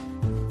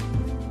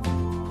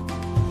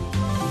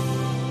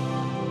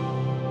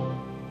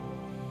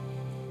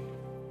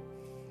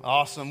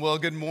Awesome. Well,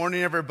 good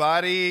morning,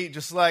 everybody.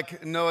 Just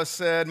like Noah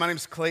said, my name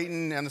is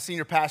Clayton. I'm the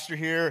senior pastor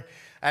here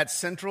at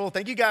Central.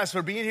 Thank you guys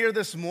for being here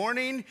this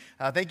morning.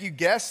 Thank you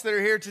guests that are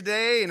here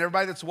today and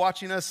everybody that's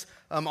watching us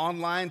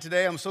online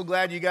today. I'm so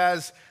glad you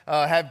guys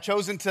have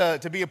chosen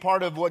to be a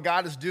part of what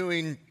God is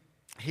doing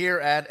here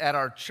at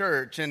our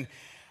church. And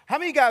how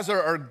many of you guys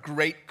are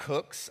great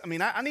cooks? I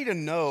mean, I need to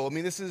know. I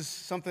mean, this is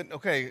something,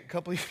 okay, a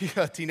couple of you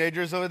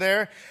teenagers over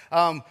there.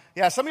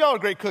 Yeah, some of y'all are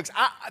great cooks.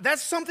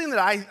 That's something that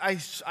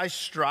I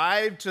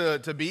strive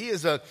to be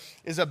is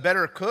a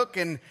better cook.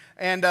 And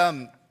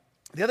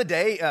the other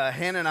day,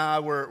 Hannah and I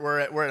were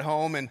at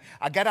home, and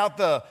I got out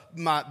the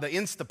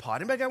Instapot.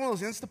 Anybody got one of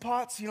those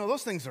Instapots? You know,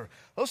 those things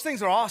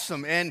are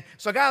awesome. And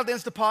so I got out the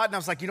Instapot, and I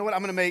was like, you know what?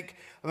 I'm gonna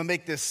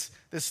make this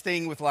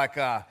thing with like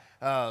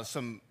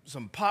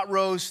some pot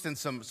roast and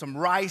some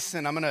rice,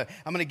 and I'm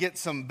gonna get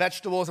some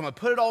vegetables. I'm gonna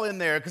put it all in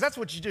there because that's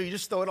what you do. You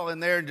just throw it all in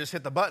there and just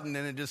hit the button,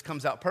 and it just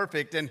comes out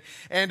perfect. And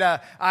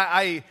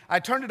I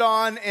turned it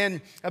on,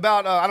 and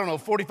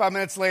about 45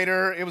 minutes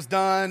later, it was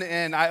done.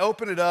 And I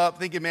opened it up,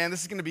 thinking, man,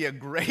 this is gonna be a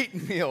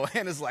great meal.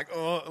 Hannah's like,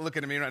 oh,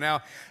 looking at me right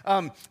now.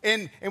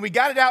 And we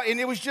got it out, and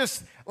it was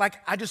just like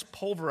I just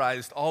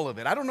pulverized all of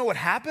it. I don't know what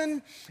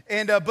happened,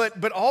 and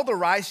but all the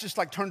rice just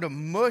like turned to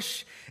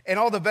mush, and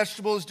all the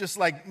vegetables just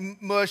like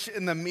mush,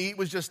 and the meat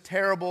was just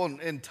terrible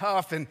and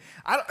tough, and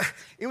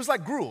it was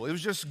like gruel. It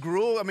was just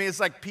gruel. I mean, it's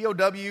like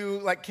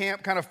POW, like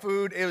camp kind of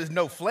food. It was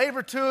no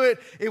flavor to it.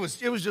 It was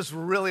just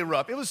really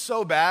rough. It was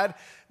so bad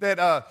that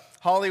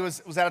Holly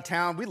was out of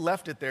town. We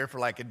left it there for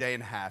like a day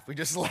and a half. We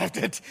just left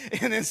it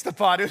in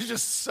Instapot.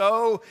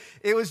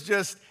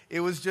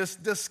 It was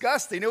just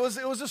disgusting. It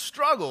was a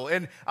struggle.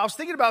 And I was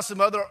thinking about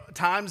some other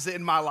times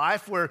in my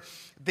life where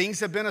things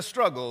have been a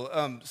struggle.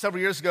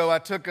 Several years ago, I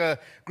took a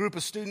group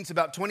of students,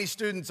 about 20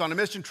 students, on a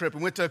mission trip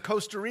and went to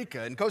Costa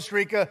Rica. In Costa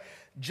Rica,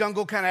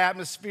 jungle kind of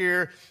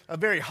atmosphere,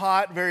 very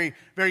hot, very,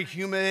 very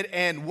humid.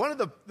 And one of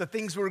the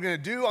things we were going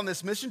to do on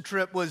this mission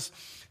trip was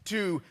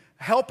to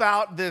help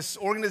out this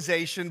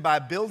organization by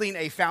building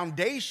a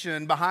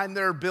foundation behind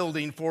their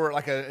building for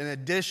like an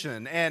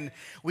addition. And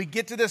we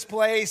get to this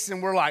place,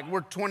 and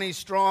we're 20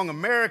 strong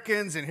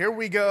Americans, and here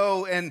we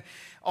go. And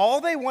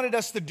all they wanted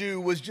us to do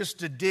was just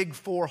to dig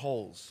 4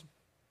 holes.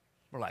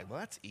 We're like, well,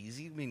 that's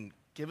easy. I mean,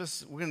 we're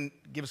going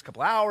to give us a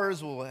couple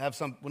hours. We'll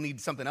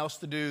need something else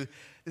to do.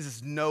 This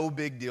is no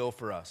big deal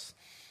for us.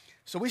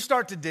 So we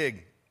start to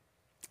dig,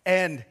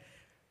 and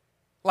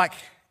like,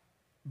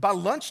 by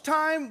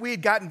lunchtime, we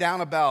had gotten down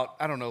about,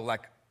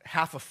 like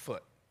half a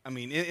foot. I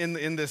mean,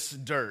 in this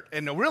dirt,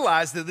 and I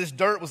realized that this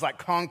dirt was like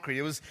concrete.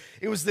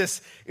 It was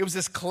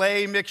this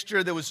clay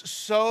mixture that was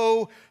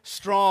so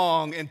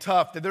strong and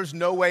tough that there's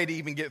no way to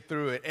even get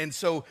through it. And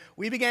so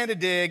we began to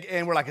dig,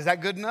 and we're like, "Is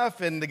that good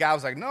enough?" And the guy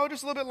was like, "No,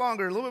 just a little bit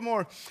longer, a little bit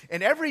more."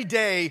 And every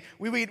day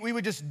we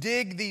would just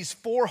dig these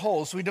 4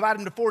 holes. So we divided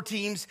them into 4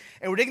 teams,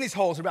 and we're digging these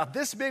holes about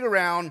this big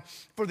around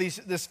for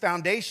this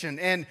foundation.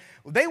 And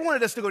they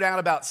wanted us to go down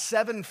about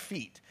 7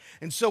 feet.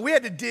 And so we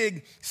had to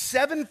dig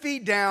 7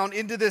 feet down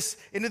into this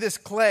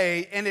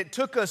clay, and it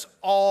took us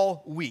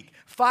all week.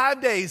 5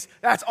 days,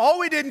 that's all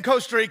we did in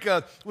Costa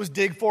Rica was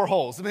dig 4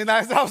 holes. I mean,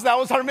 that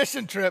was our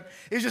mission trip.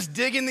 It was just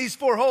digging these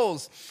 4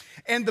 holes.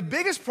 And the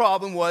biggest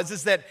problem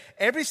is that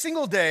every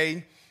single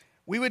day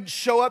we would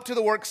show up to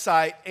the work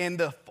site, and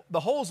the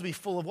holes would be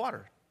full of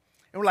water.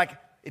 And we're like,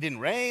 it didn't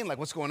rain, like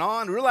what's going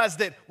on? We realized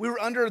that we were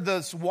under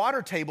this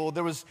water table.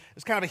 There's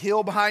kind of a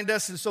hill behind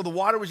us, and so the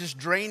water was just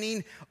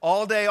draining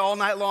all day, all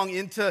night long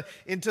into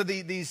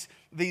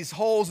these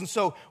holes. And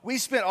so we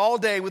spent all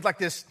day with like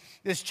this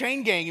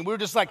chain gang, and we were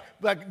just like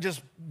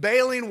just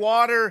bailing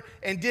water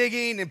and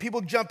digging, and people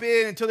jump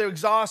in until they're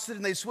exhausted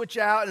and they switch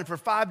out. And for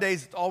 5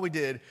 days, all we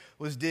did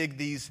was dig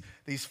these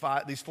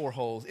 4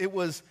 holes. It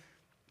was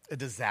a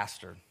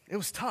disaster. It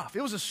was tough.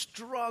 It was a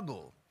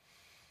struggle.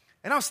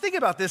 And I was thinking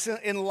about this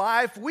in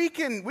life. We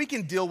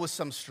can deal with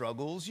some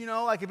struggles, you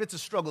know, like if it's a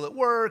struggle at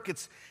work,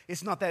 it's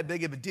not that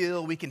big of a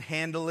deal. We can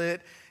handle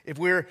it. If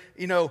we're,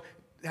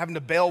 having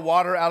to bail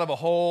water out of a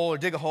hole or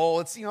dig a hole,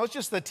 it's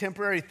just a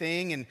temporary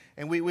thing,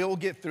 and we will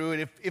get through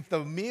it. If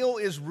the meal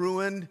is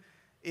ruined,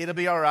 it'll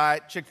be all right.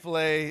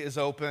 Chick-fil-A is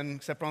open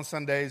except for on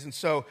Sundays, and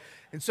so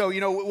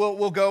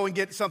we'll go and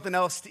get something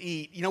else to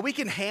eat. We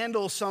can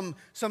handle some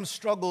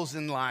struggles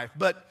in life.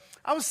 But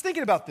I was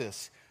thinking about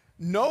this.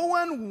 No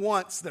one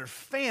wants their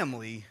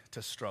family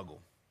to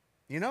struggle,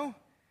 I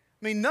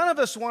mean, none of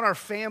us want our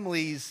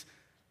families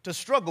to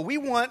struggle. We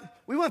want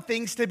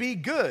things to be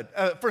good.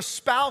 For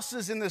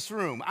spouses in this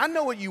room, I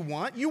know what you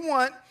want. You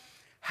want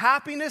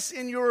happiness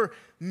in your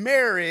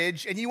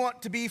marriage, and you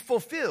want to be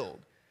fulfilled.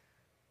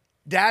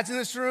 Dads in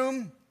this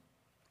room,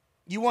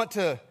 you want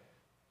to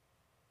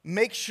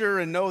make sure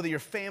and know that your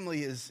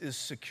family is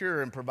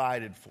secure and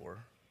provided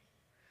for.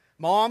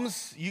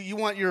 Moms, you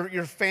want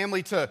your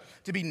family to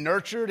be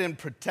nurtured and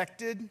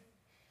protected.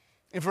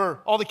 And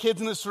for all the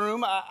kids in this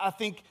room, I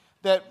think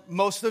that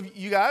most of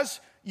you guys,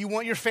 you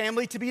want your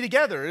family to be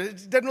together.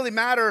 It doesn't really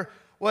matter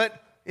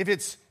if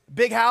it's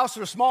big house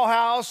or a small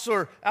house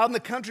or out in the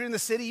country, in the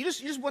city. You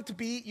just want to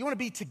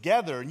be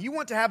together, and you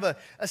want to have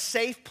a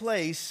safe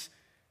place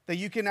that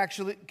you can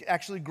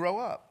actually grow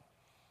up.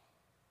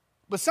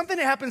 But something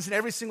that happens in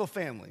every single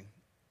family,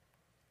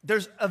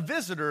 there's a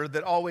visitor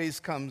that always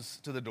comes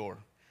to the door.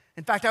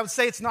 In fact, I would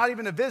say it's not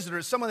even a visitor.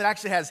 It's someone that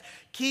actually has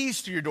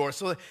keys to your door.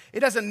 So it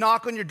doesn't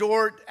knock on your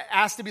door,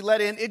 ask to be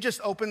let in. It just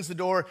opens the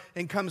door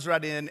and comes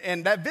right in.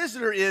 And that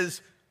visitor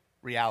is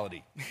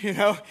reality.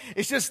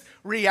 It's just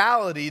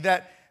reality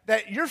that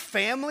your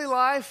family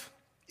life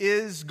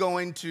is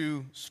going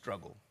to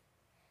struggle.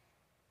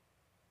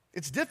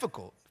 It's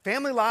difficult.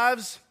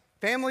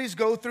 Families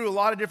go through a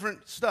lot of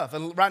different stuff.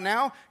 And right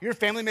now, your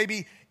family may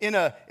be in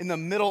the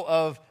middle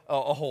of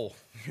a hole,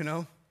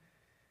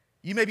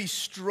 You may be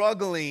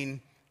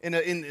struggling in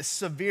a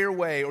severe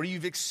way, or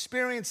you've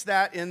experienced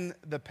that in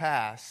the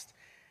past,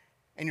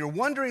 and you're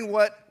wondering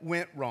what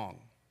went wrong.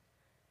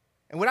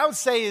 And what I would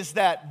say is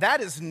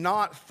that is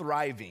not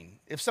thriving.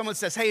 If someone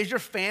says, hey, is your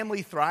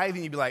family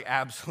thriving? You'd be like,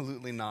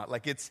 absolutely not.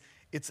 Like it's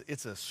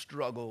a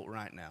struggle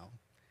right now.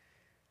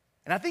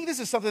 And I think this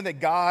is something that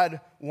God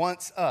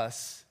wants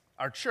us,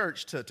 our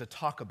church, to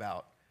talk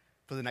about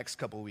for the next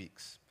couple of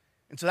weeks.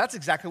 And so that's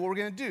exactly what we're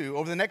going to do.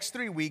 Over the next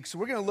 3 weeks,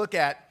 we're going to look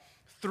at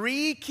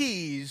 3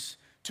 keys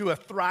to a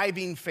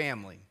thriving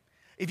family.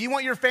 If you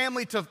want your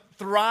family to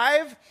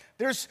thrive,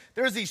 there's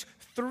these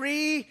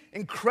 3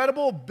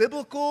 incredible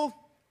biblical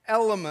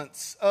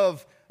elements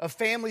of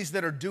families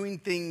that are doing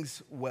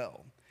things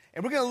well.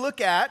 And we're going to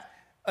look at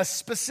a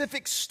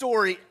specific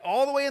story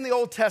all the way in the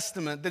Old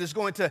Testament that is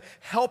going to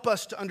help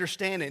us to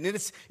understand it. And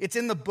it's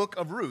in the book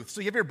of Ruth.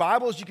 So you have your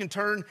Bibles, you can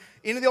turn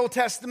into the Old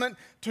Testament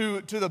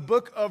to the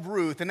book of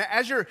Ruth. And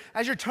as you're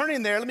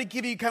turning there, let me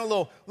give you kind of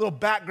a little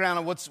background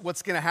on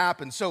what's going to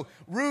happen. So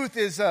Ruth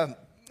is the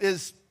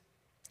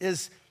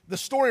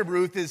story of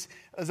Ruth is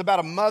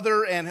about a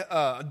mother and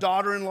a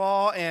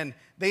daughter-in-law, and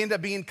they end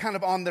up being kind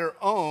of on their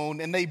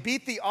own, and they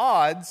beat the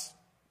odds,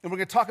 and we're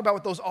going to talk about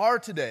what those are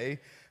today,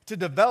 to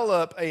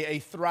develop a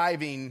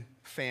thriving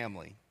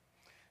family.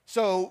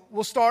 So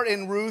we'll start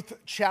in Ruth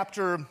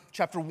chapter 1.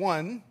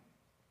 I'm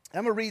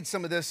going to read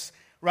some of this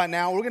right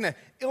now. We're going to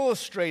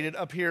illustrate it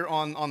up here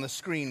on the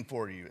screen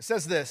for you. It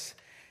says this: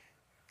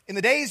 in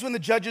the days when the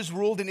judges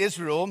ruled in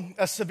Israel,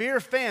 a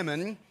severe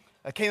famine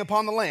came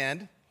upon the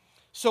land.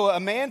 So a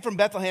man from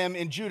Bethlehem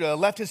in Judah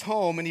left his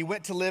home, and he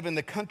went to live in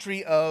the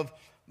country of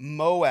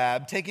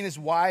Moab, taking his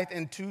wife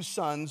and 2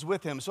 sons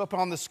with him. So up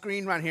on the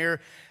screen right here,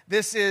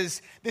 this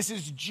is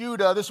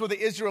Judah. This is where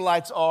the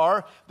Israelites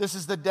are. This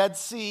is the Dead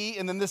Sea,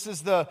 and then this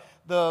is the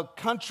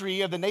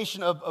country of the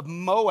nation of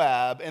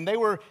Moab. And they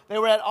were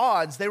at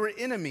odds. They were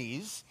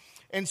enemies.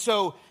 And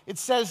so it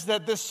says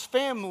that this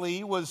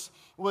family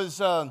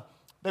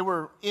they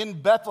were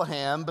in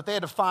Bethlehem, but they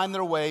had to find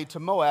their way to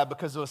Moab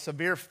because of a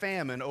severe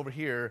famine over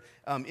here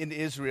in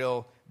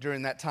Israel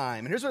during that time.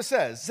 And here's what it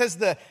says. It says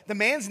the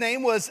man's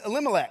name was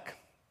Elimelech,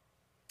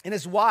 and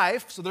his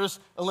wife, so there's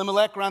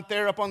Elimelech right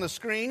there up on the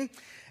screen,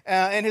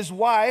 and his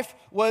wife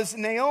was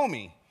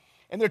Naomi.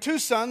 And their 2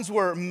 sons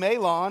were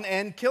Mahlon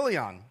and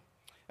Chilion.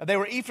 They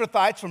were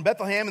Ephrathites from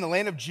Bethlehem in the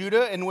land of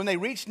Judah, and when they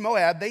reached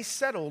Moab, they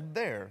settled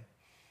there.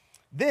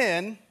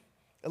 Then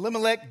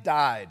Elimelech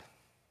died,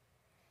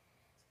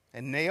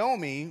 and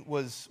Naomi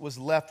was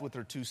left with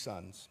her 2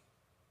 sons.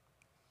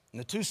 And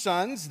the 2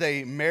 sons,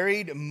 they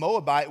married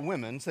Moabite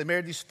women. So they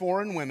married these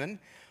foreign women.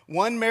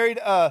 One married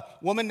a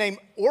woman named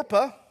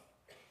Orpah,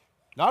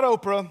 not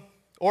Oprah,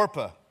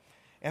 Orpah.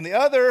 And the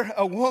other,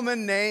 a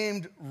woman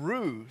named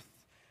Ruth.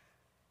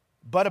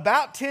 But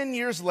about 10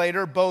 years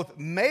later, both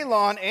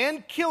Mahlon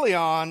and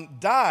Chilion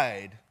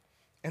died.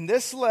 And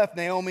this left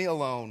Naomi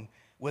alone,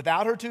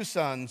 without her 2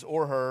 sons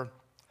or her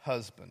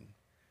husband.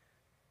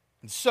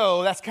 And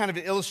so that's kind of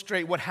to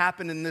illustrate what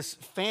happened in this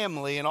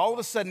family. And all of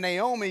a sudden,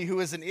 Naomi, who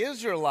is an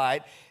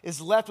Israelite,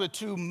 is left with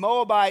 2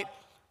 Moabite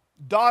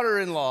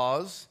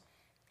daughter-in-laws.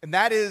 And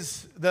that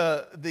is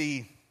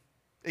the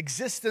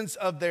existence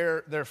of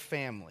their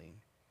family.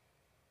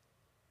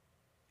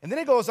 And then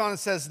it goes on and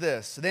says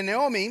this. Then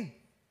Naomi,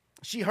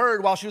 she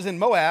heard while she was in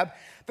Moab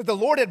that the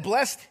Lord had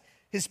blessed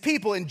his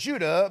people in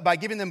Judah by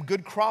giving them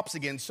good crops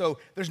again. So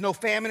there's no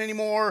famine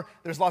anymore.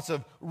 There's lots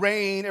of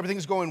rain.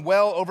 Everything's going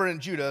well over in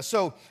Judah.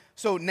 So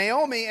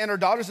Naomi and her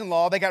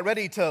daughters-in-law, they got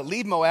ready to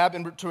leave Moab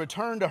and to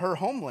return to her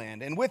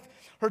homeland. And with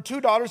her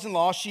 2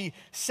 daughters-in-law, she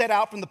set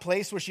out from the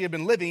place where she had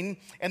been living,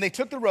 and they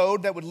took the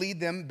road that would lead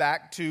them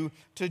back to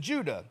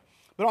Judah.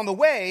 But on the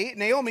way,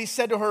 Naomi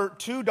said to her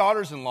 2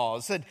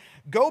 daughters-in-law, said,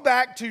 "Go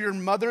back to your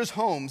mother's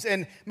homes,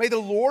 and may the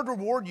Lord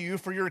reward you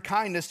for your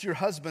kindness to your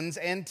husbands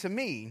and to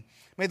me.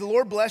 May the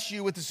Lord bless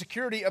you with the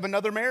security of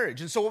another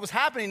marriage." And so what was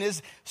happening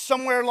is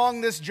somewhere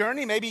along this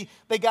journey, maybe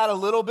they got a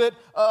little bit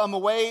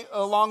away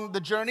along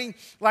the journey,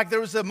 like there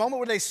was a moment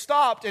where they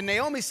stopped, and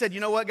Naomi said, "You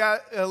know what,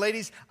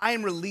 ladies, I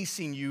am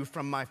releasing you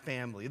from my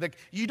family. Like,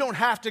 you don't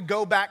have to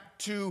go back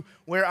to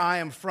where I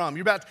am from.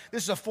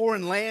 This is a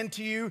foreign land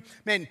to you.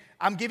 Man,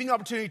 I'm giving you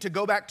opportunity to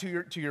go back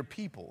to your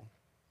people."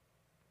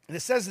 And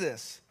it says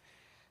this: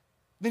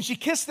 Then she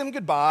kissed them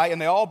goodbye,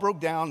 and they all broke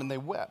down and they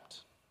wept.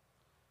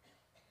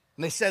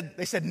 And they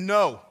said,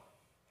 no,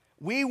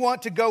 we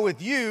want to go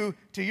with you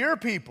to your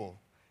people.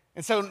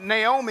 And so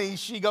Naomi,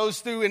 she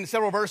goes through in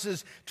several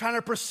verses trying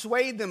to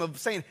persuade them of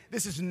saying,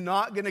 this is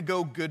not going to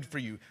go good for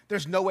you.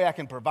 There's no way I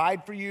can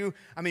provide for you.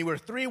 I mean, we're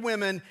three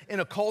women in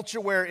a culture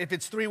where if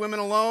it's three women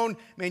alone,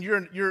 man,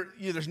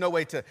 there's no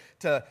way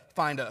to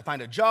find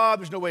a job.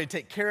 There's no way to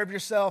take care of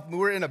yourself. I mean,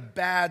 we're in a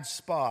bad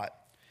spot.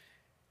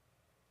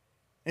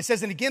 It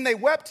says, and again they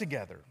wept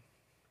together.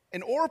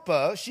 And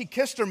Orpah, she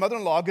kissed her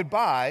mother-in-law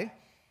goodbye,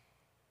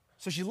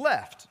 so she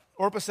left.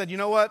 Orpah said, you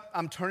know what?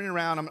 I'm turning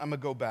around. I'm going to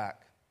go back.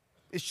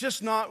 It's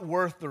just not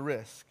worth the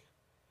risk.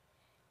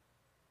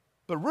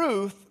 But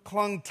Ruth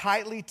clung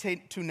tightly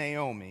to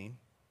Naomi.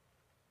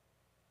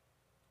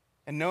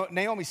 And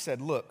Naomi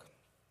said, look,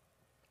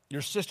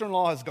 your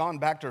sister-in-law has gone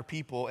back to her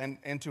people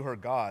and to her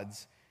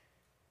gods.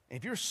 And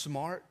if you're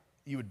smart,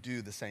 you would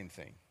do the same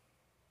thing.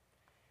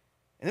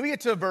 And then we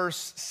get to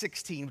verse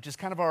 16, which is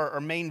kind of our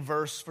main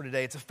verse for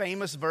today. It's a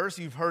famous verse.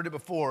 You've heard it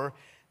before.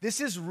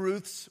 This is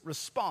Ruth's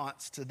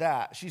response to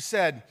that. She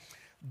said,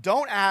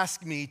 don't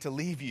ask me to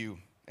leave you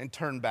and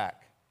turn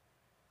back.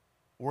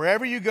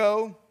 Wherever you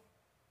go,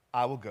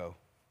 I will go.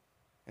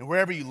 And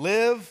wherever you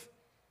live,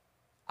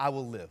 I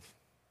will live.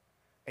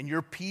 And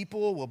your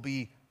people will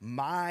be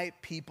my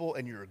people,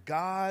 and your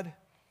God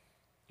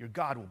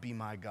will be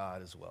my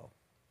God as well.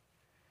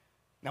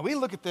 Now, we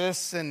look at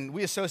this and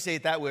we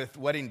associate that with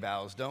wedding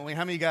vows, don't we?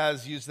 How many of you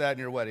guys use that in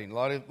your wedding? A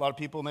lot of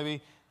people maybe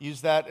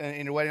use that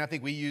in your wedding. I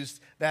think we used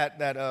that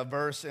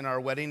verse in our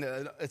wedding.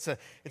 It's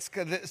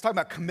talking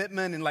about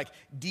commitment and like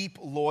deep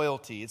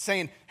loyalty. It's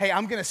saying, hey,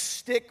 I'm going to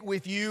stick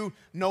with you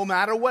no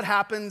matter what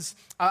happens.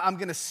 I'm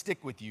going to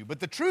stick with you. But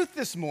the truth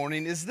this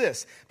morning is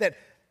this, that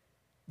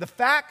the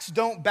facts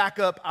don't back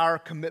up our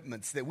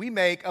commitments that we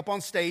make up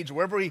on stage,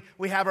 wherever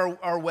we have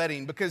our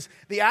wedding, because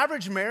the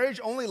average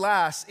marriage only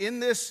lasts, in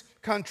this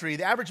country,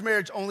 the average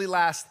marriage only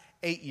lasts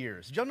 8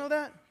 years. Did y'all know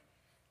that?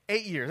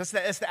 8 years.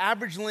 That's the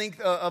average length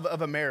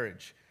of a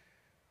marriage.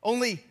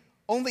 Only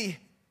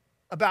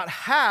about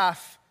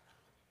half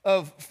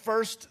of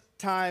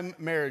first-time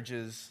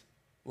marriages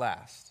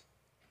last.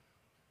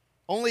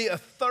 Only a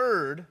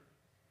third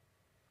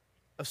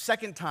of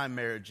second-time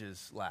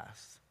marriages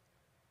last.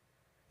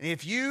 And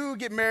if you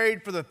get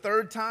married for the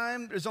third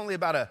time, there's only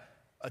about a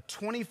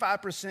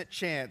 25%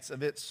 chance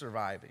of it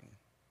surviving.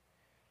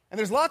 And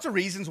there's lots of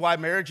reasons why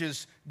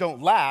marriages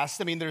don't last.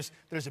 I mean, there's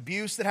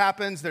abuse that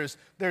happens, there's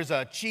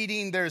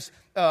cheating, there's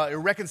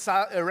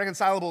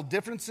irreconcilable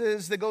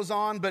differences that goes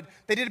on. But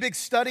they did a big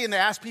study and they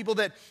asked people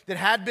that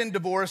had been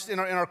divorced in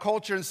our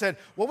culture and said,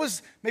 what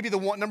was maybe the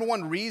number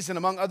one reason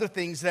among other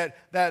things that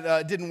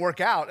didn't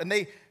work out? And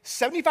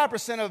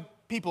 75% of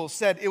people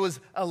said it was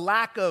a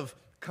lack of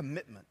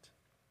commitment.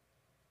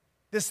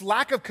 This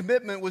lack of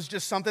commitment was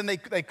just something they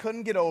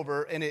couldn't get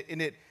over, and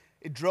it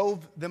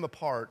drove them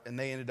apart, and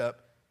they ended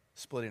up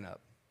splitting up.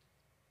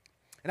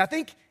 And I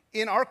think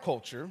in our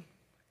culture,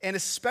 and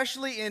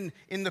especially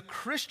in the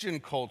Christian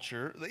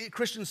culture, the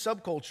Christian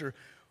subculture,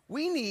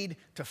 we need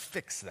to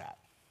fix that.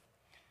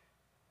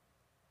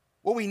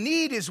 What we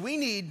need is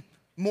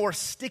more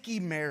sticky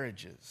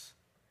marriages.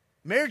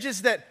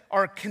 Marriages that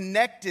are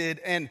connected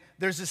and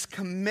there's this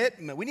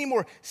commitment. We need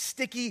more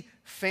sticky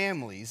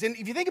families. And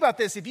if you think about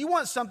this, if you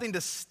want something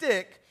to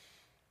stick,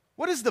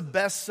 what is the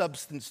best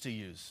substance to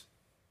use?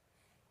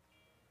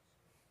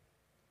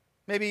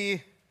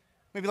 Maybe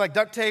like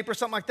duct tape or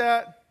something like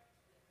that?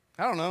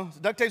 I don't know.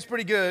 Duct tape's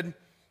pretty good.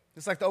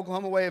 It's like the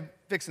Oklahoma way of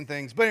fixing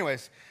things. But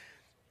anyways,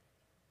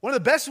 one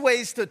of the best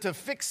ways to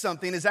fix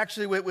something is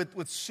actually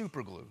with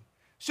super glue.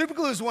 Super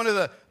glue is one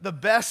of the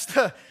best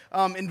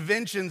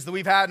inventions that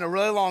we've had in a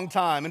really long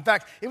time. In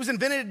fact, it was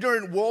invented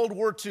during World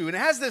War II. And it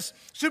has this,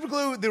 super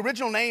glue, the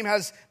original name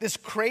has this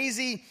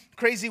crazy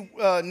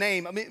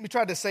name. Let me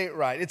try to say it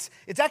right.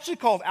 It's actually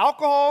called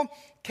alcohol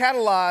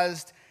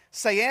catalyzed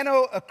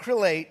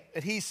cyanoacrylate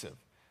adhesive.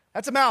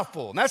 That's a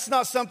mouthful. And that's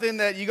not something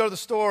that you go to the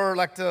store,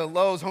 like to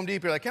Lowe's, Home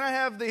Depot, you're like, can I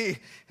have the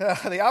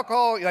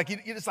alcohol? You're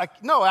just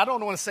like, no, I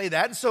don't want to say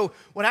that. And so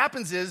what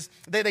happens is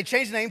they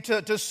change the name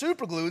to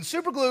super glue. And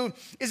super glue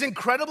is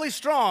incredibly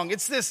strong.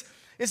 It's this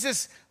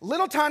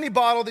little tiny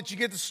bottle that you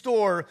get at the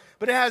store,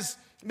 but it has,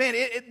 man,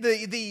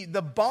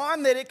 the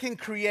bond that it can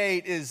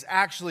create is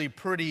actually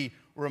pretty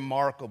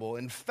remarkable.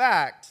 In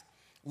fact,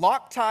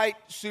 Loctite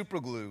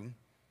super glue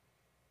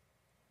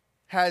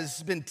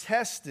has been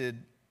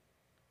tested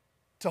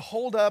to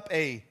hold up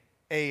a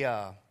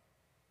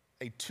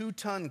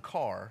 2-ton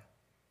car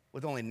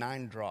with only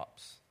 9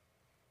 drops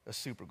of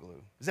super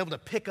glue. It's able to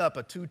pick up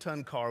a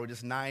 2-ton car with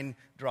just 9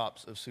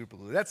 drops of super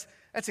glue. That's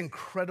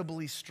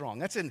incredibly strong.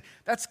 That's an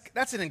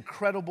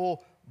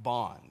incredible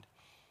bond.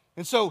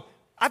 And so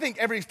I think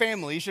every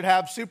family should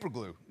have super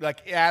glue,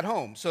 like at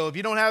home. So if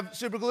you don't have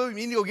super glue, you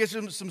need to go get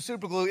some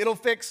super glue. It'll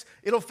fix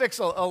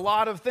a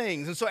lot of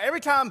things. And so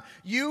every time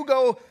you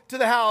go to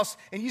the house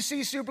and you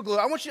see super glue,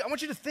 I want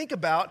you to think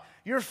about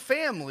your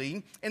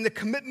family and the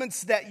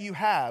commitments that you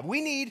have.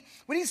 We need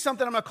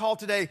something I'm going to call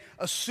today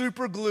a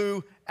super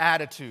glue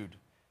attitude.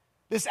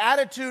 This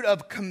attitude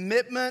of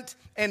commitment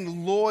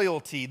and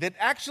loyalty that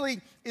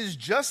actually is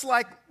just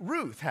like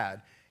Ruth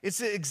had.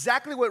 It's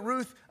exactly what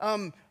Ruth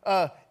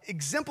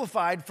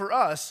exemplified for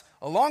us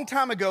a long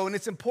time ago, and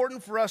it's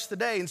important for us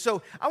today. And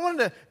so I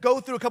wanted to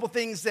go through a couple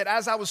things that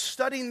as I was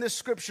studying this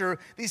scripture,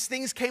 these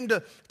things came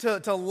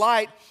to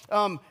light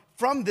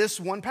from this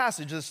one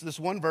passage, this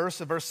one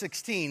verse of verse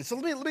 16. So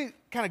let me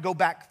kind of go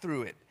back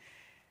through it.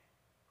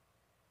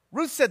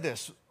 Ruth said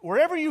this,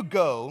 "Wherever you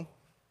go,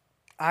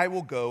 I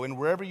will go, and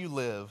wherever you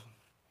live,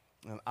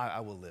 I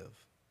will live."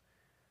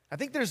 I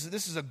think there's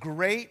a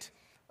great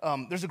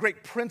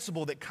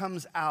principle that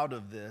comes out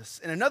of this.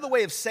 And another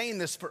way of saying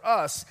this for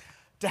us,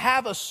 to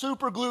have a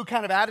super glue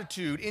kind of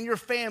attitude in your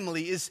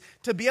family is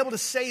to be able to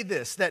say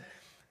this, that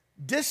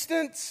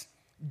distance,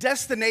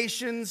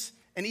 destinations,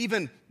 and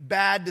even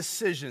bad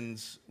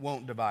decisions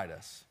won't divide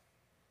us.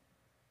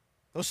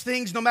 Those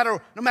things, no matter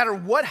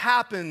what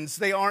happens,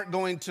 they aren't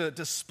going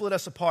to split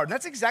us apart. And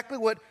that's exactly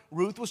what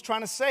Ruth was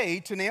trying to say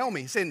to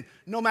Naomi, saying,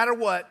 no matter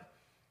what,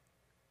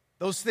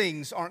 those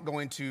things aren't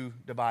going to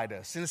divide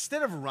us. And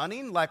instead of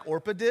running like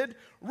Orpah did,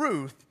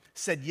 Ruth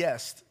said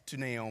yes to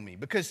Naomi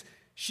because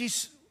she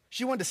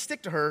wanted to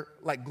stick to her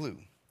like glue.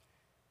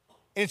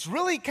 And it's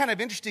really kind of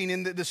interesting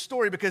in this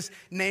story because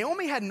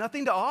Naomi had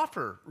nothing to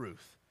offer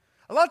Ruth.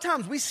 A lot of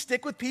times we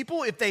stick with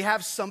people if they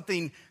have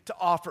something to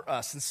offer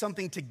us and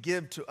something to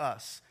give to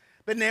us.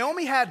 But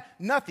Naomi had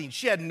nothing.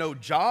 She had no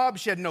job.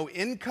 She had no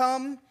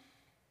income.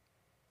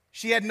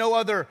 She had no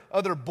other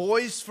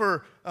boys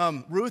for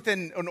Ruth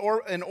and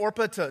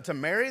Orpah to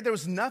marry. There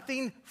was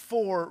nothing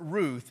for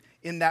Ruth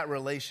in that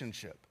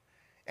relationship.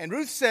 And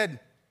Ruth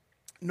said,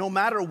 no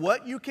matter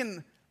what you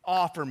can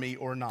offer me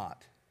or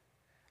not,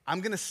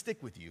 I'm going to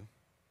stick with you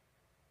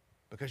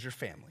because you're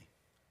family.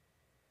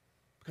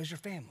 Because you're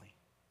family.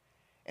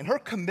 And her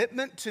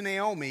commitment to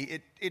Naomi,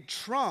 it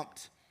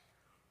trumped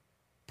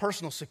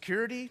personal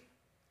security,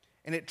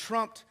 and it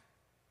trumped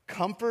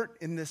comfort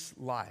in this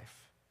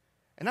life.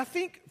 And I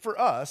think for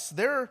us,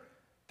 there's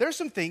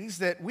some things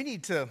that we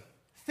need to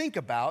think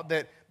about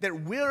that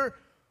we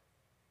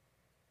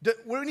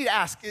need to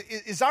ask,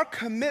 is our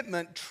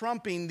commitment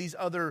trumping these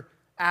other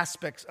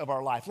aspects of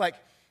our life? Like,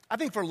 I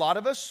think for a lot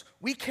of us,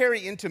 we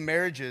carry into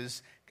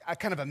marriages a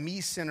kind of a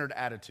me-centered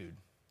attitude.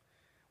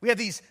 We have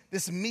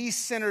this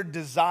me-centered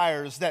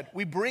desires that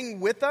we bring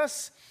with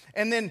us,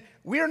 and then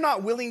we are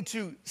not willing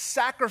to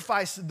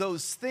sacrifice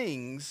those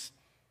things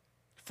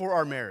for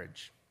our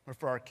marriage or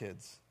for our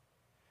kids.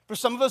 For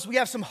some of us, we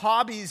have some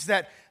hobbies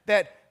that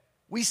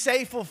we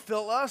say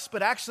fulfill us,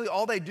 but actually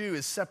all they do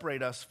is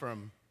separate us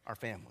from our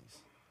families.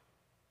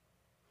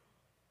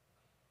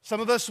 Some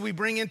of us, we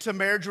bring into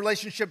marriage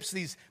relationships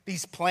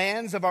these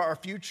plans of our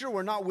future.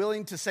 We're not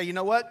willing to say, you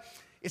know what?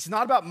 It's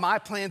not about my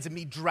plans and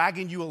me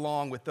dragging you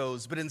along with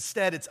those, but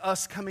instead it's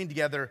us coming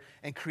together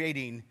and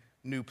creating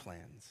new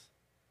plans.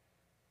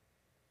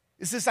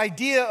 It's this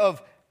idea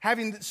of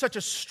having such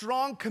a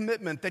strong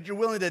commitment that you're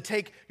willing to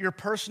take your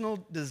personal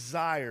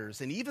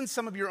desires and even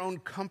some of your own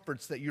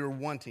comforts that you're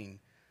wanting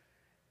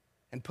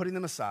and putting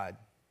them aside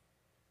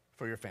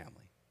for your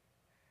family.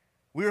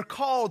 We are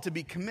called to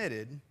be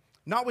committed,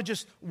 not with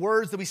just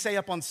words that we say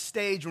up on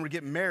stage when we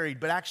get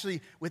married, but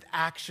actually with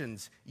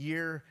actions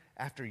year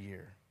after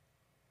year.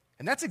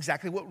 And that's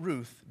exactly what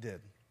Ruth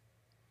did.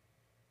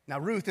 Now,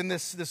 Ruth, in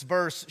this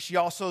verse, she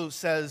also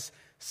says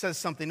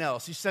something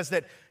else. She says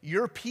that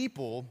your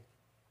people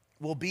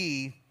will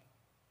be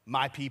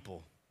my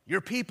people.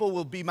 Your people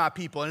will be my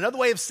people. And another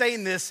way of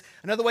saying this,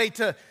 another way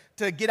to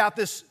get out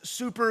this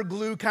super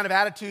glue kind of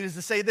attitude is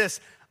to say this: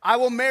 I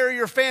will marry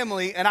your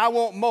family and I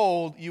won't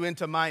mold you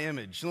into my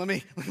image. Let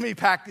me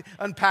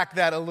unpack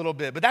that a little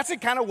bit. But that's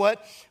kind of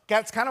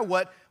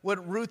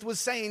what Ruth was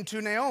saying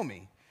to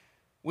Naomi.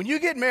 When you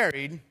get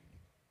married,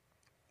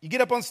 you get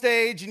up on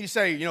stage and you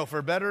say,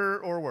 for better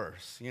or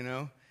worse, And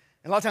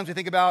a lot of times we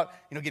think about,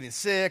 getting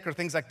sick or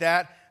things like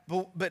that.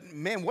 But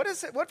man, what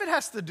if it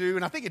has to do,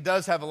 and I think it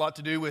does have a lot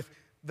to do with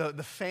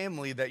the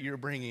family that you're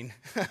bringing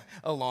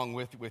along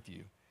with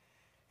you.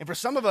 And for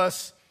some of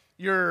us,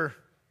 your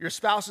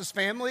spouse's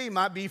family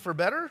might be for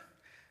better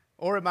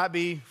or it might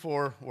be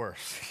for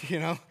worse,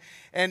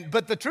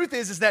 But the truth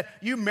is that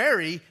you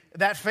marry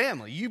that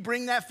family. You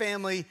bring that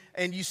family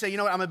and you say,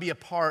 I'm going to be a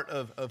part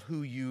of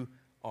who you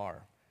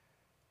are.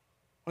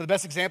 One of the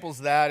best examples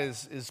of that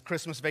is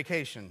Christmas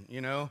Vacation,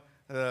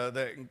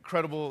 the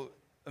incredible,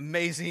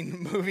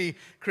 amazing movie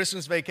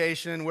Christmas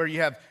Vacation, where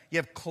you have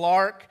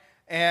Clark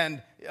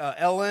and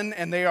Ellen,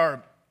 and they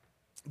are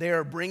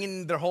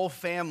bringing their whole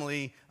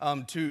family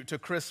to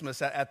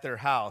Christmas at their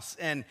house.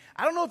 And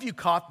I don't know if you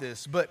caught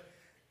this, but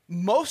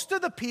most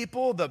of the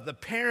people, the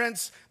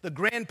parents, the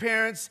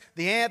grandparents,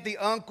 the aunt, the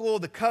uncle,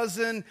 the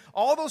cousin,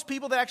 all those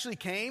people that actually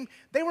came,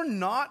 they were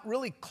not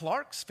really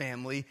Clark's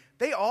family.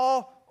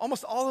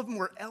 Almost all of them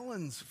were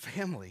Ellen's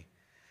family.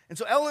 And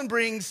so Ellen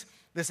brings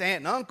this aunt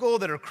and uncle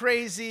that are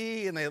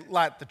crazy, and they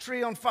light the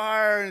tree on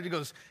fire, and it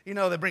goes,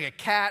 they bring a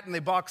cat and they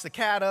box the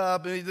cat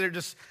up, and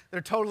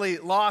they're totally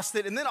lost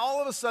it. And then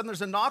all of a sudden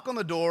there's a knock on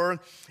the door,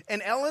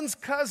 and Ellen's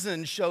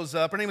cousin shows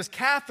up. Her name is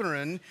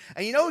Catherine,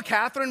 and you know who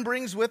Catherine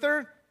brings with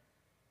her?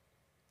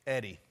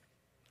 Eddie,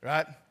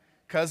 right?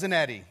 Cousin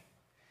Eddie.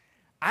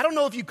 I don't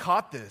know if you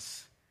caught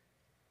this,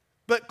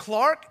 but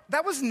Clark,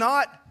 that was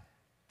not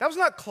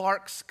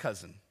Clark's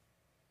cousin.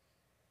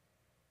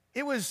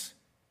 It was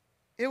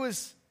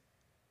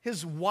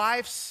his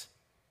wife's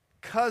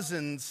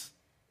cousin's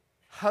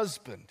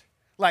husband.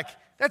 Like,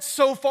 that's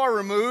so far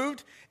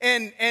removed.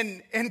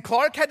 And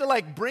Clark had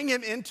to bring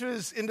him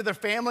into their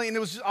family, and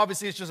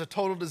it's just a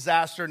total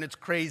disaster, and it's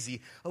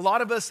crazy. A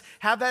lot of us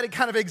have that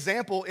kind of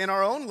example in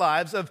our own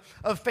lives of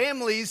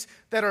families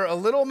that are a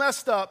little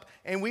messed up,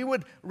 and we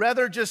would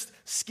rather just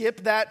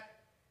skip that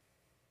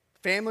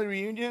family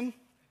reunion.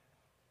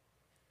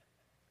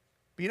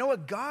 But you know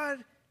what?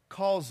 God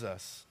calls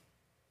us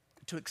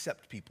to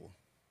accept people.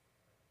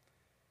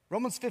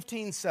 Romans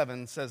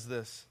 15:7 says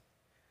this: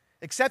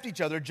 accept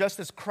each other just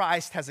as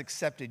Christ has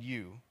accepted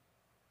you,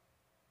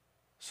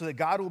 so that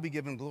God will be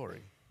given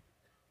glory.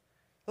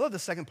 I love the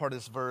second part of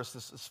this verse,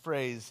 this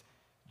phrase,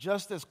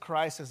 just as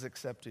Christ has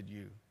accepted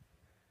you.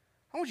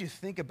 I want you to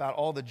think about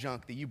all the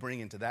junk that you bring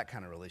into that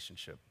kind of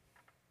relationship.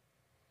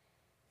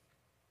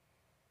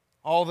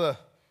 All the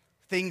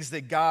things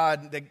that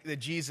that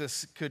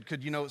Jesus could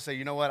say,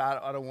 you know what,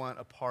 I don't want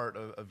a part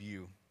of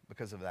you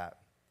because of that.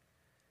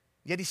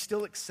 Yet he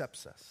still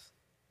accepts us.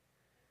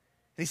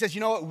 And he says,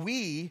 you know what,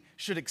 we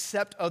should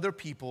accept other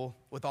people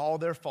with all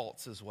their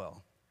faults as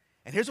well.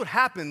 And here's what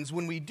happens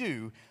when we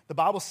do. The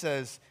Bible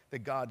says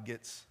that God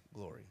gets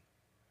glory.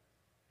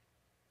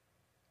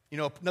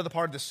 Another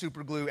part of the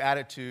super glue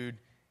attitude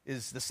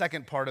is the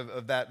second part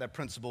of that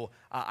principle.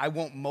 I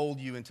won't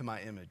mold you into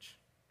my image.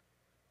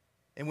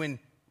 And when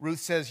Ruth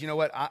says, you know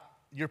what,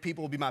 your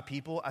people will be my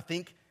people, I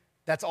think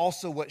that's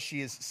also what she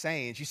is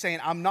saying. She's saying,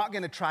 I'm not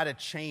going to try to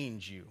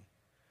change you.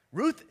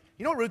 Ruth,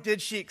 you know what Ruth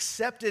did? She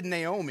accepted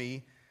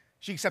Naomi.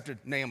 She accepted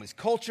Naomi's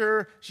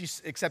culture. She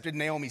accepted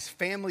Naomi's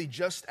family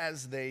just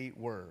as they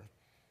were.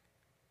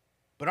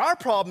 But our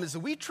problem is that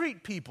we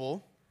treat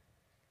people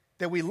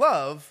that we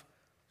love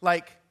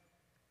like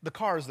the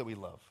cars that we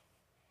love.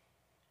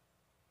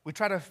 We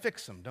try to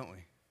fix them, don't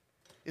we?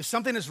 If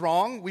something is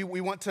wrong, we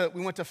want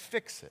to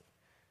fix it.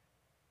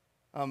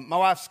 My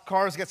wife's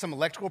car's got some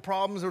electrical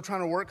problems we're trying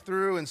to work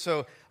through, and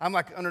so I'm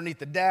underneath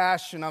the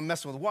dash, and I'm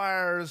messing with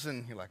wires,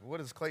 and you're like, what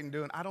is Clayton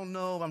doing? I don't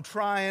know. I'm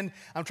trying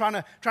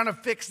to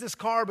fix this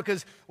car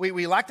because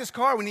we like this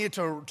car. We need it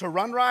to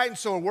run right, and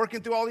so we're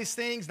working through all these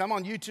things, and I'm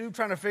on YouTube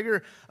trying to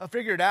figure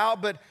it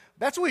out. But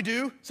that's what we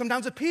do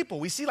sometimes with people.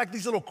 We see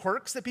these little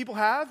quirks that people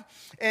have,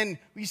 and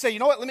you say, you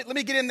know what? Let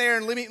me get in there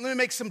and let me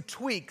make some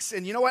tweaks,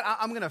 and you know what?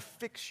 I'm going to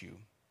fix you.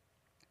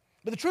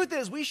 But the truth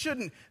is, we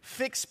shouldn't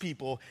fix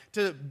people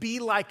to be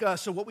like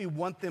us or what we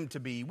want them to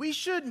be. We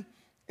should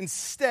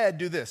instead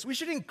do this. We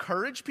should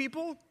encourage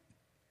people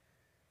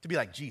to be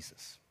like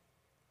Jesus,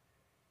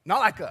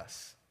 not like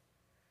us.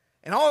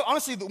 And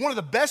honestly, one of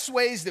the best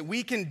ways that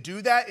we can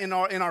do that in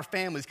our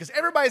families, because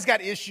everybody's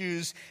got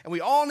issues and we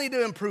all need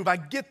to improve, I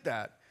get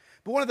that.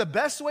 But one of the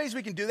best ways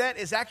we can do that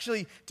is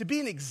actually to be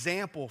an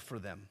example for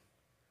them.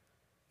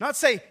 Not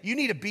say, you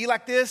need to be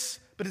like this,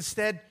 but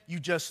instead, you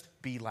just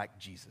be like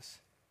Jesus.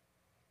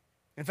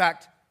 In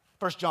fact,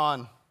 1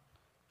 John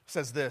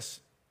says this,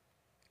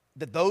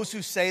 that those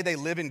who say they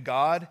live in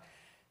God,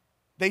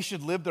 they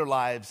should live their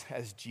lives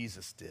as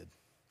Jesus did.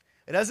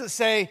 It doesn't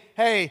say,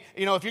 hey, if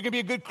you're going to be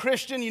a good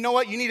Christian, you know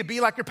what? You need to be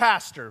like your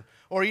pastor,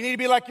 or you need to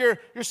be like your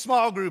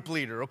small group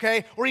leader,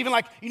 okay? Or even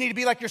you need to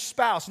be like your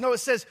spouse. No, it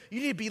says you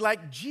need to be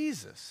like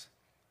Jesus.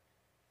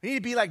 You need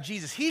to be like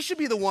Jesus. He should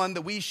be the one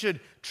that we should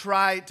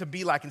try to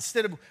be like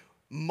instead of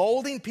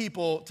molding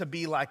people to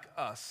be like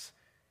us.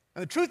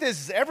 And the truth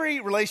is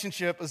every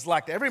relationship is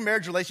like that. Every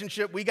marriage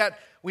relationship,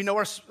 we know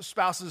our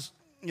spouse's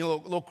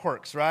little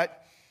quirks, right?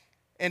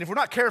 And if we're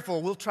not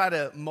careful, we'll try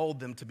to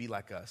mold them to be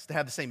like us, to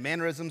have the same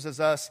mannerisms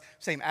as us,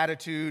 same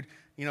attitude,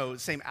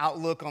 same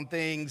outlook on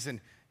things. And,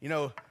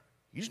 you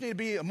just need to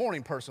be a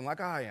morning person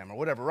like I am or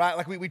whatever,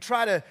 right? We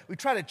try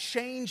to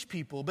change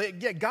people,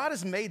 but yet God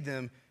has made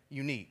them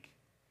unique.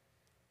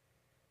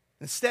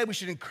 Instead, we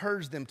should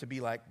encourage them to be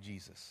like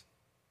Jesus.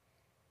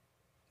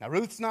 Now,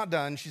 Ruth's not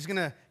done. She's going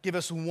to give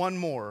us one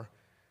more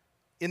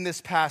in this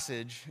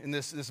passage, in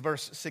this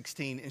verse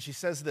 16. And she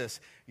says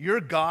this,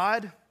 your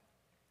God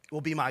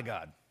will be my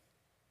God.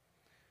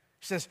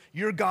 She says,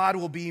 your God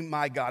will be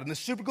my God. And the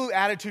superglue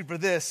attitude for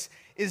this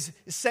is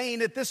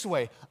saying it this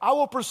way, I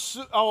will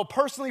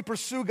personally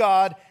pursue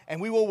God,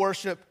 and we will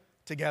worship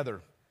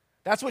together.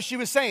 That's what she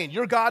was saying.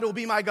 Your God will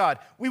be my God.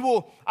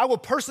 I will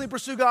personally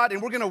pursue God,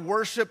 and we're going to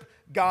worship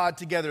God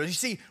together. You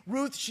see,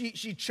 Ruth,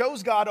 she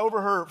chose God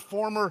over her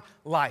former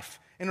life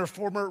and her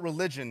former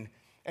religion.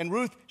 And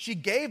Ruth, she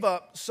gave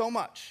up so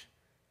much.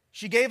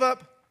 She gave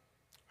up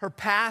her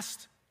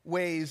past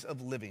ways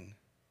of living.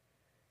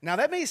 Now,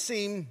 that may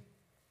seem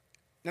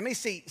That may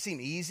seem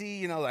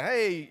easy, like,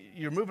 hey,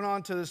 you're moving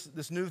on to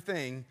this new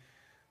thing.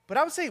 But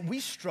I would say we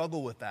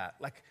struggle with that.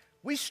 Like,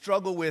 we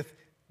struggle with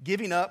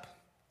giving up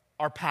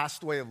our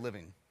past way of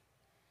living.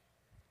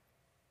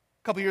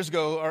 A couple years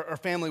ago, our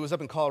family was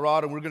up in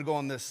Colorado, and we were going to go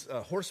on this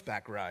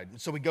horseback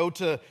ride. So we go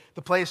to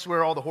the place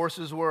where all the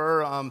horses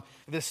were,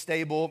 this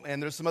stable,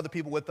 and there's some other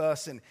people with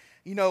us. And,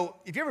 if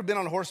you've ever been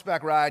on a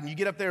horseback ride, and you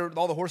get up there,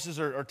 all the horses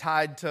are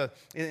tied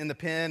in the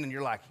pen, and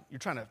you're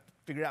trying to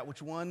figure out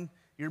which one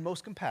you're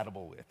most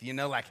compatible with.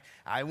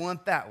 I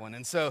want that one.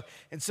 And so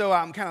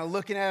I'm kind of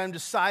looking at them,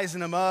 just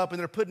sizing them up, and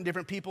they're putting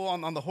different people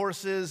on the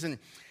horses. And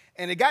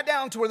it got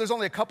down to where there's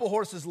only a couple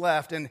horses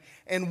left. And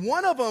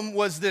one of them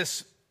was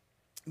this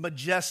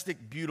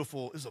majestic,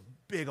 beautiful, it was a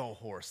big old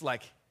horse.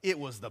 Like, it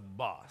was the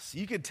boss.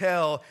 You could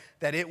tell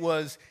that it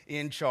was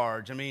in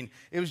charge. I mean,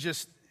 it was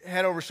just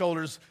head over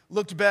shoulders,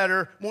 looked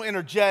better, more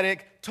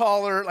energetic,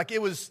 taller. Like, it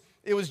was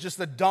just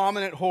a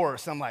dominant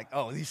horse. I'm like,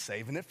 oh, he's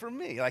saving it for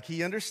me. Like,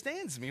 he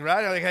understands me,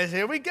 right? I'm like,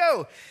 here we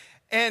go.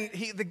 And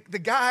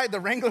the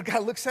wrangler guy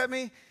looks at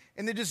me,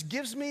 and it just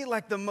gives me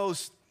like the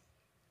most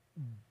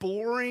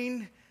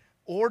boring,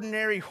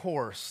 ordinary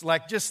horse.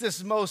 Like, it was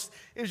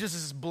just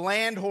this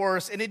bland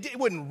horse, and it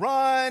wouldn't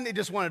run. It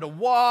just wanted to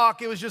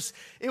walk. It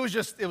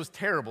was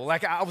terrible.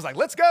 Like, I was like,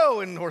 let's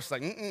go. And the horse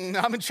was like,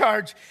 I'm in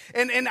charge.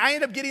 And I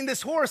ended up getting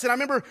this horse. And I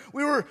remember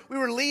we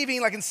were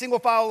leaving like in single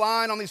file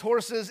line on these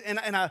horses. And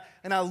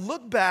I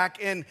looked back,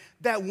 and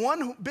that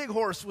one big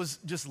horse was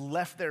just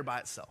left there by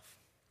itself.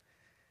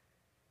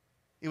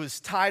 It was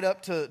tied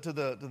up to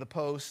the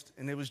post,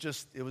 and it was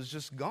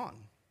just gone.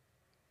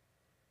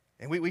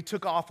 And we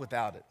took off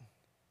without it.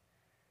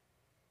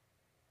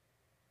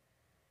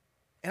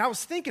 And I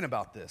was thinking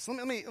about this.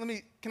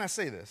 Can I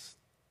say this?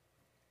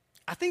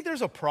 I think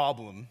there's a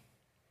problem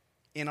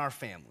in our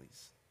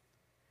families.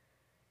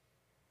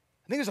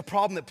 I think there's a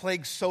problem that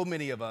plagues so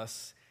many of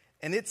us,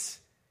 and it's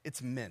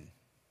men.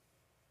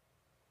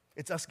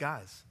 It's us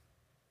guys.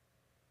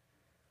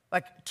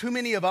 Like, too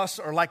many of us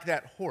are like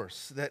that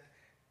horse, that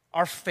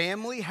our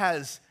family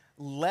has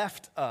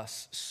left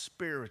us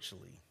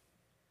spiritually.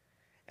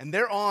 And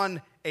they're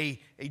on a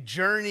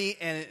journey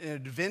and an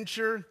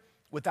adventure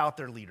without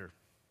their leader.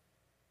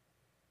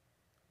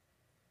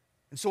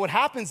 And so what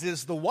happens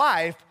is the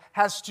wife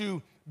has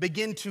to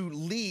begin to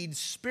lead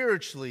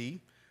spiritually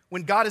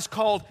when God has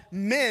called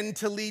men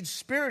to lead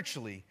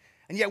spiritually.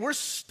 And yet we're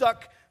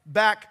stuck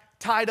back,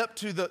 tied up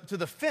to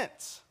the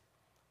fence.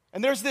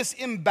 And there's this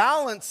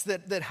imbalance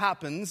that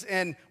happens,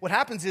 and what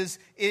happens is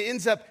it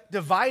ends up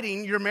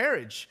dividing your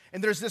marriage.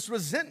 And there's this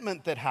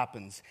resentment that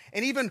happens.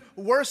 And even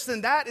worse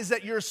than that is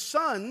that your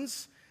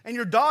sons and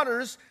your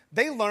daughters,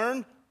 they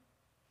learn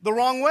the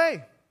wrong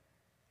way.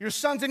 Your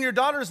sons and your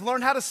daughters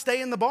learn how to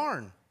stay in the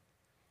barn.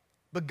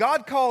 But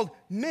God called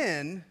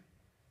men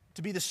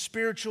to be the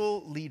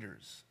spiritual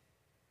leaders.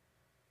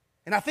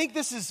 And I think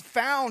this is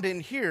found in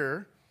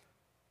here,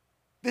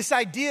 this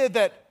idea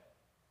that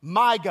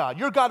my God,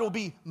 your God will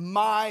be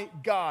my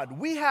God.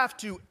 We have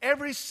to,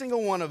 every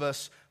single one of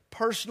us,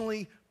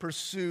 personally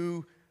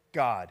pursue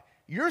God.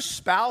 Your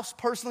spouse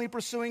personally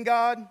pursuing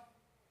God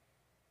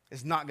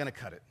is not going to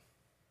cut it.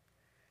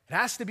 It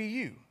has to be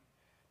you.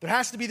 There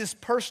has to be this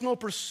personal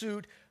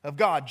pursuit of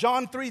God.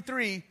 John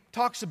 3:3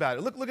 talks about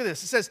it. Look at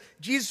this. It says,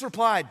 Jesus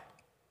replied,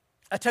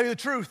 I tell you the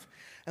truth,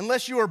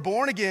 unless you are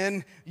born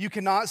again, you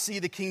cannot see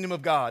the kingdom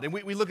of God. And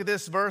we look at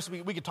this verse,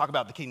 we could talk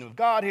about the kingdom of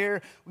God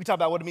here. We could talk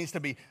about what it means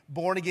to be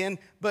born again.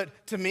 But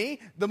to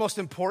me, the most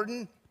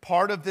important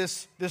part of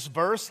this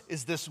verse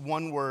is this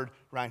one word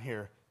right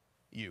here,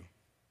 you.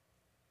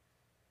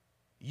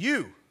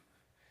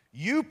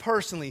 You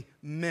personally,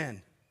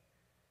 men.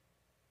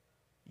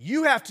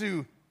 You have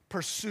to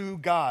pursue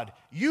God.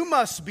 You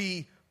must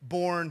be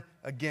born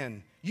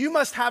again. You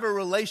must have a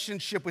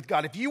relationship with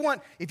God. If you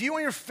want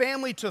your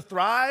family to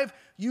thrive,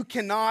 you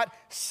cannot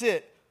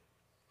sit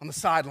on the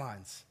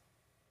sidelines.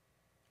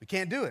 We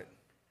can't do it.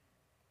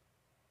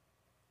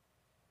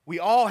 We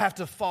all have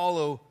to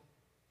follow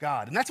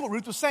God. And that's what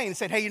Ruth was saying. He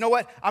said, hey, you know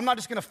what? I'm not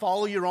just going to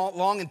follow you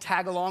along and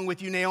tag along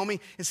with you, Naomi.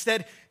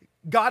 Instead,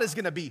 God is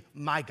going to be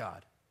my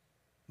God.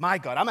 My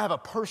God. I'm going to have a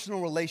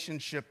personal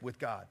relationship with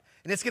God.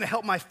 And it's going to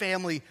help my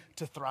family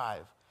to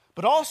thrive.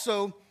 But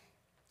also,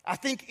 I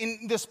think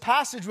in this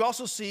passage, we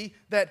also see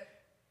that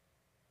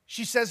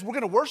she says we're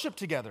going to worship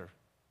together.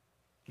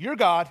 Your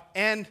God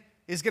and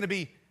God is going to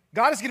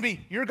be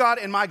your God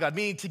and my God,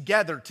 meaning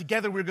together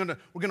we're going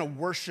to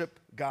worship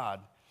God.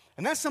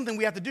 And that's something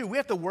we have to do. We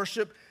have to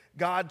worship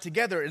God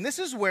together. And this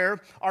is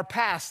where our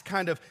past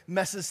kind of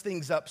messes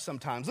things up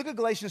sometimes. Look at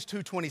Galatians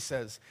 2:20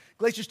 says.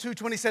 Galatians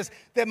 2:20 says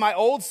that my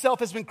old self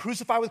has been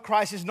crucified with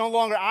Christ. It's no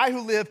longer I who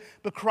live,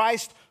 but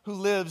Christ who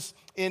lives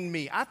in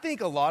me. I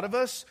think a lot of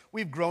us,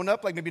 we've grown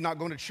up like maybe not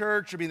going to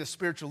church or being a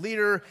spiritual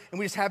leader, and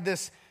we just have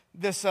this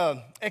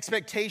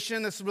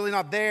expectation that's really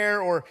not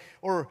there, or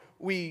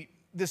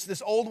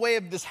this old way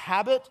of this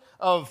habit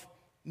of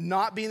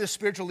not being the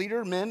spiritual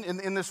leader, men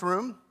in this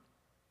room.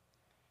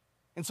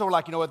 And so we're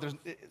like, you know what,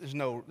 there's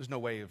no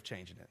way of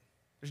changing it.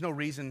 There's no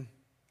reason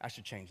I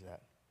should change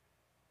that.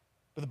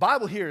 But the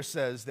Bible here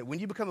says that when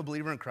you become a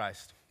believer in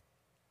Christ,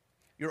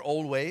 your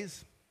old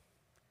ways,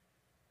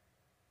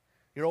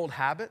 your old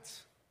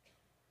habits,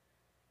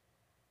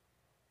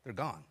 they're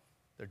gone.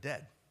 They're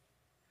dead.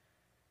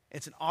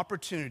 It's an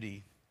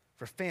opportunity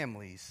for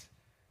families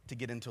to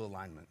get into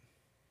alignment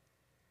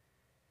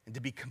and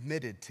to be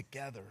committed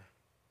together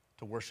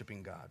to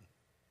worshiping God.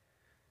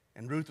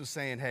 And Ruth was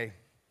saying, hey,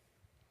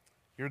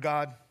 your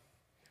God,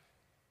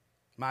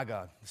 my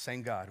God, the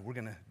same God, we're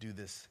going to do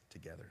this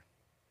together.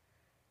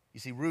 You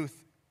see,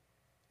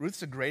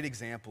 Ruth's a great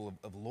example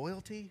of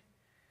loyalty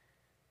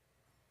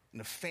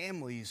and of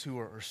families who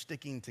are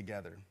sticking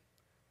together.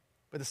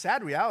 But the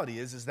sad reality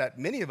is that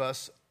many of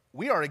us,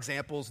 we are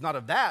examples not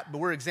of that, but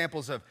we're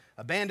examples of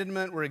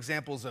abandonment, we're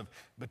examples of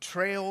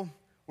betrayal,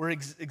 we're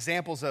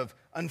examples of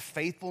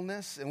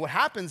unfaithfulness. And what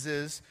happens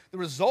is, the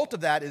result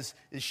of that is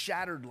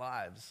shattered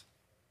lives.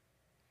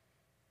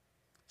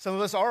 Some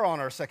of us are on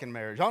our second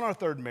marriage, on our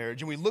third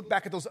marriage, and we look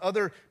back at those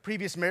other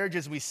previous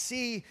marriages, we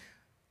see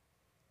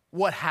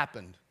what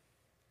happened.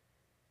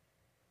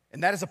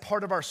 And that is a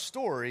part of our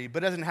story,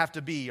 but it doesn't have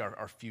to be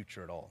our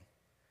future at all.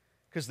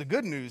 Because the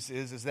good news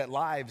is that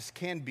lives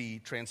can be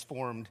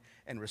transformed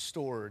and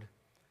restored.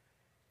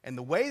 And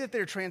the way that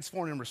they're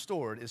transformed and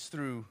restored is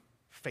through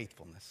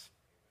faithfulness,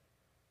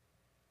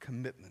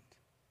 commitment.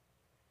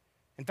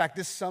 In fact,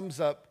 this sums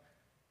up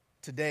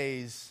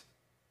today's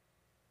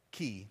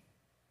key.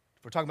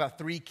 If we're talking about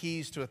 3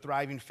 keys to a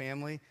thriving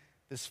family,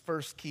 this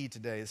first key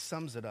today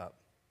sums it up.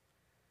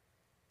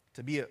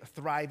 To be a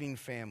thriving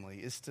family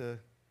is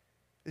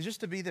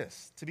just to be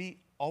this, to be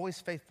always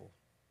faithful.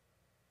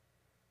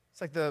 It's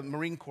like the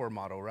Marine Corps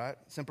motto, right?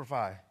 Semper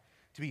Fi,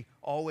 to be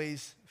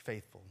always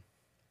faithful.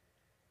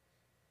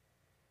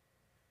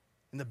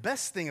 And the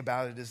best thing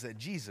about it is that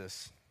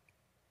Jesus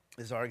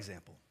is our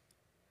example.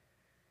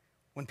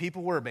 When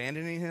people were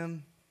abandoning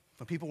him,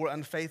 when people were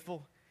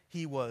unfaithful,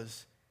 he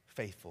was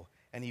faithful.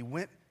 And he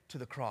went to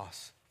the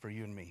cross for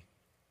you and me.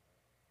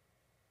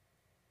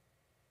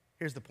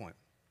 Here's the point.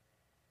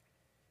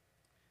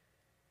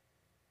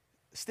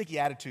 Sticky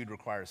attitude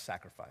requires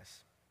sacrifice.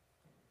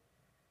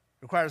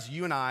 It requires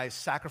you and I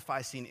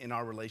sacrificing in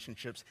our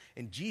relationships.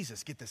 And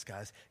Jesus, get this,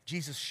 guys,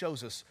 Jesus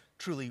shows us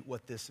truly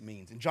what this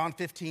means. In John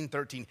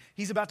 15:13,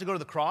 he's about to go to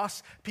the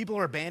cross. People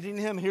are abandoning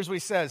him. Here's what he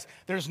says.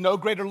 There's no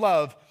greater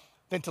love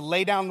than to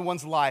lay down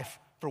one's life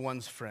for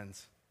one's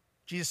friends.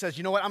 Jesus says,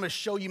 you know what? I'm going to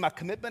show you my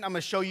commitment. I'm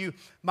going to show you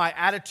my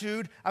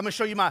attitude. I'm going to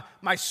show you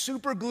my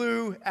super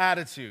glue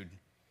attitude.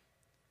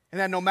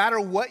 And that no matter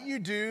what you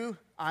do,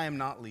 I am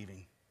not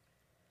leaving.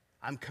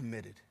 I'm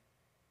committed.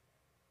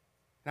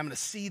 And I'm going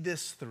to see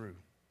this through.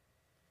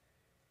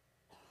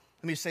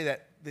 Let me say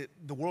that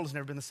the world has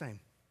never been the same.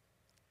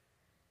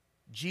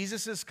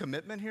 Jesus'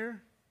 commitment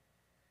here,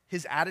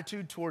 his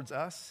attitude towards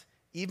us,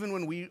 even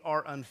when we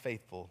are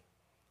unfaithful,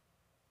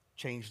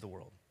 changed the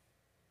world.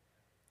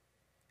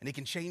 And it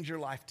can change your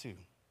life too.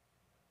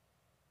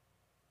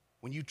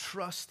 When you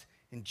trust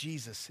in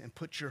Jesus and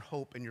put your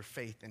hope and your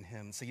faith in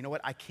him and say, you know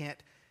what, I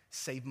can't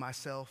save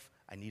myself,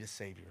 I need a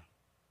Savior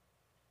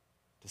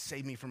to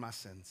save me from my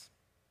sins.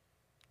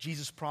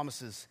 Jesus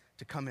promises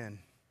to come in,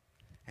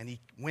 and he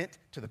went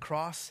to the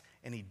cross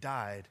and he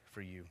died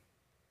for you.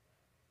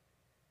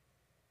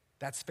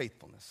 That's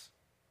faithfulness.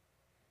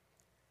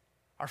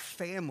 Our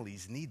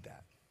families need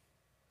that.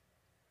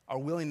 Our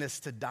willingness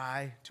to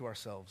die to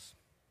ourselves,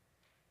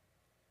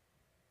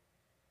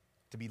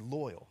 to be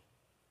loyal,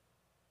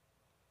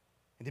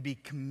 and to be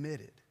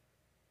committed.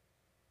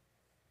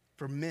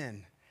 For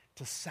men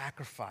to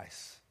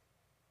sacrifice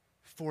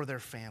for their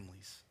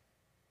families.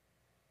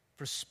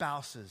 For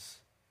spouses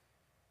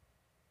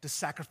to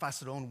sacrifice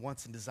their own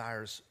wants and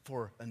desires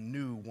for a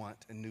new want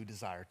and new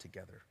desire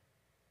together.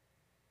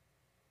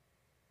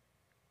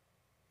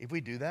 If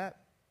we do that,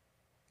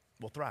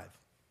 we'll thrive.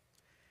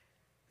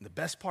 And the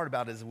best part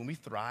about it is when we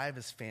thrive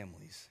as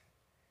families,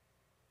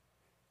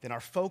 then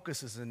our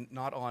focus is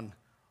not on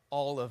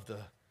all of the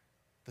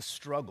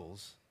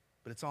struggles,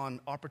 but it's on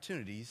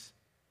opportunities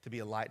to be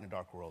a light in a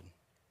dark world.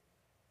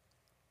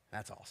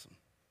 That's awesome.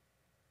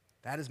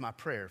 That is my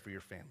prayer for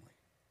your family.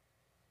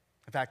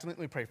 In fact, let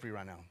me pray for you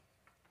right now.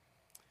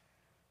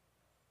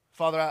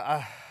 Father,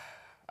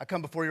 I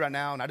come before you right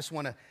now, and I just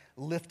want to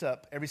lift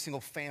up every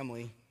single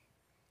family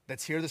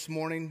that's here this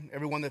morning,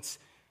 everyone that's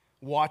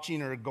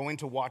watching or going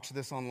to watch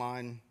this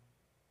online.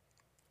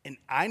 And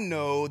I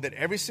know that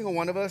every single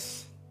one of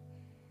us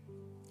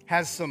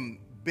has some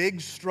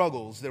big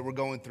struggles that we're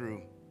going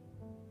through.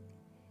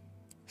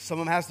 Some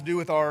of them has to do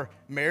with our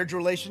marriage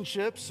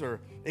relationships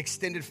or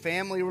extended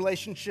family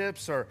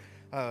relationships or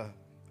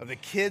of the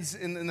kids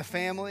in the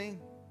family,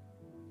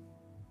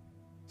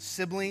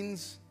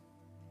 siblings.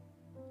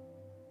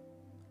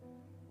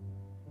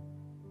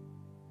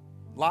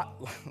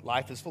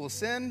 Life is full of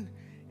sin,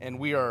 and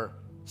we are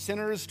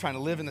sinners trying to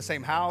live in the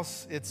same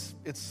house.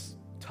 It's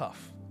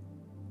tough.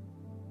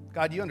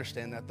 God, you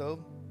understand that,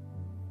 though.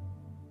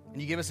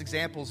 And you give us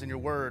examples in your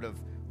word of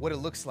what it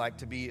looks like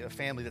to be a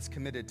family that's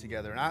committed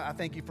together. And I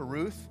thank you for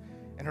Ruth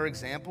and her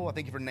example. I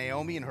thank you for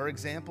Naomi and her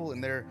example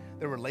and their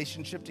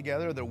relationship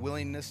together, their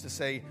willingness to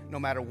say, no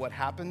matter what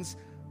happens,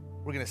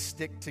 we're going to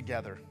stick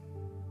together.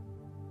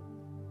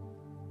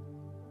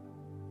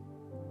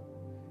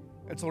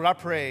 And so, Lord, I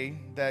pray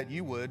that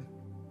you would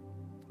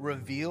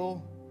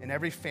reveal in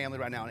every family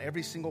right now, in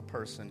every single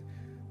person,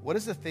 what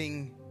is the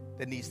thing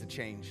that needs to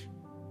change?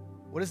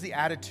 What is the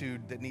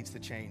attitude that needs to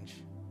change?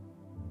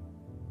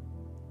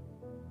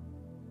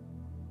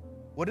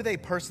 What do they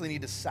personally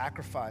need to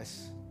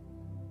sacrifice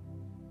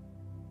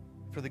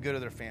for the good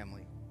of their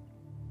family?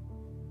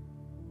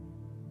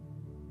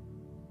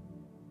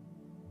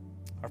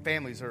 Our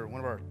families are one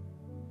of our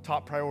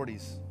top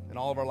priorities in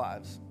all of our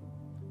lives.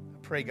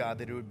 I pray, God,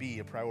 that it would be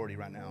a priority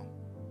right now.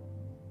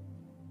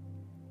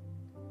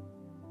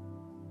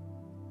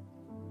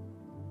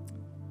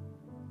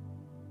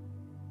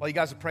 While you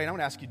guys are praying, I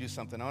want to ask you to do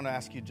something. I want to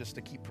ask you just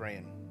to keep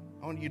praying.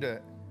 I'm going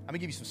to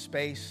give you some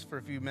space for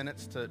a few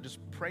minutes to just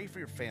pray for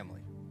your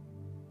family.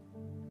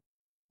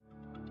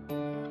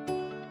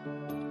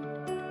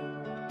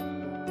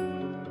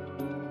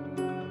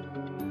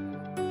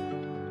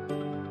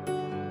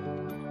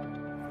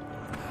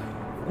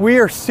 We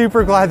are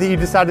super glad that you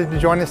decided to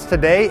join us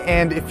today,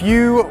 and if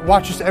you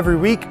watch us every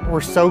week,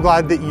 we're so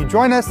glad that you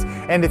join us.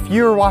 And if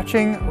you're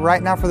watching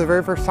right now for the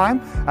very first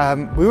time,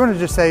 we want to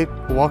just say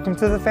welcome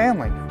to the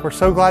family. We're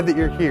so glad that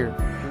you're here.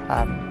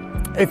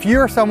 If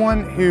you're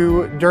someone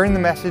who during the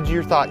message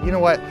you thought, you know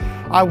what,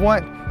 I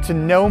want to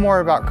know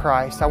more about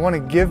Christ, I want to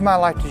give my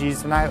life to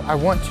Jesus, and I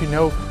want to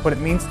know what it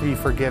means to be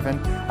forgiven,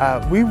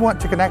 we want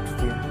to connect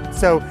with you.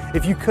 So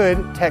if you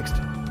could text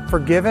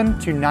forgiven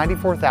to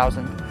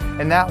 94,000,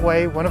 and that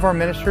way one of our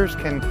ministers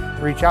can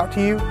reach out to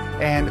you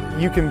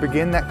and you can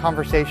begin that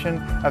conversation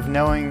of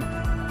knowing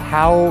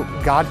how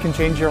God can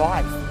change your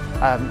life.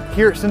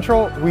 Here at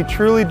Central, we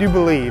truly do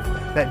believe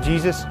that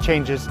Jesus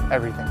changes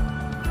everything.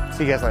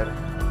 See you guys later.